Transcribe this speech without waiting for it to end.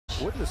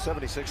Wouldn't the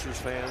 76ers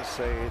fans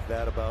say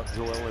that about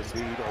Joel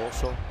Embiid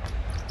also?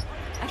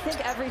 I think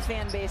every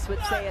fan base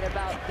would say it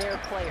about their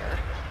player.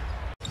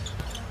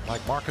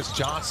 Like Marcus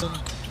Johnson,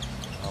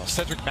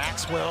 Cedric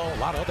Maxwell, a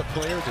lot of other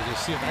players. And you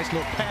see a nice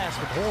little pass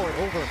from Horde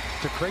over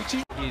to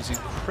Krejčí. Is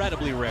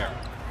incredibly rare.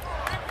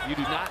 You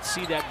do not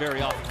see that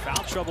very often.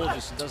 Foul trouble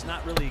just does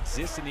not really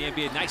exist in the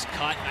NBA. Nice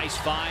cut, nice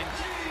find.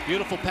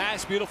 Beautiful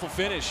pass, beautiful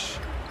finish.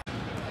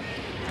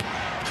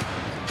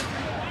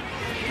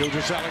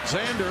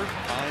 Gilgeous-Alexander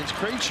finds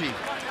Krejčí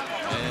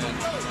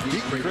and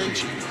beat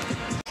Krejčí.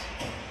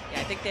 Yeah,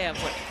 I think they have,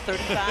 what,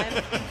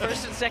 35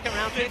 first and second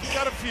round picks?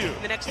 Got a few.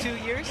 In the next 2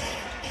 years.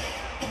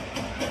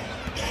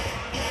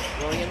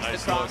 Williams,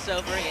 Nice the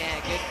crossover.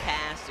 Yeah, good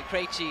pass to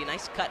Krejčí.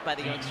 Nice cut by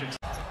the youngsters.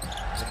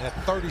 And that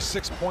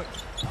 36-point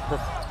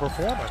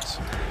performance.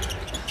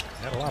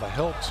 Had a lot of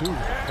help, too. The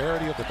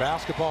parity of the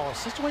basketball.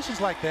 Situations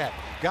like that.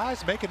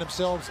 Guys making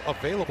themselves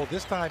available.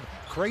 This time,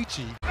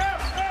 Krejčí.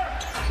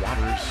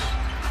 Waters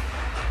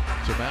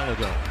to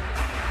Malado.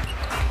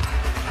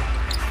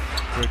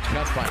 Good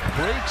cut by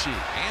Krejčí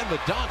and the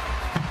dunk.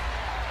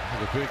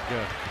 The big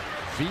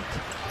feet.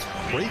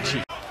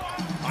 Krejčí.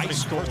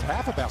 Ice cold. First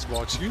half of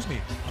basketball, excuse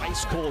me.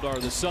 Ice cold are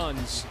the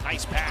Suns.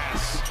 Nice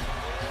pass.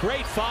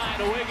 Great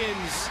find,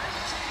 Wiggins.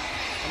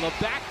 On the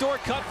backdoor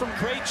cut from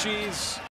Krejčí's.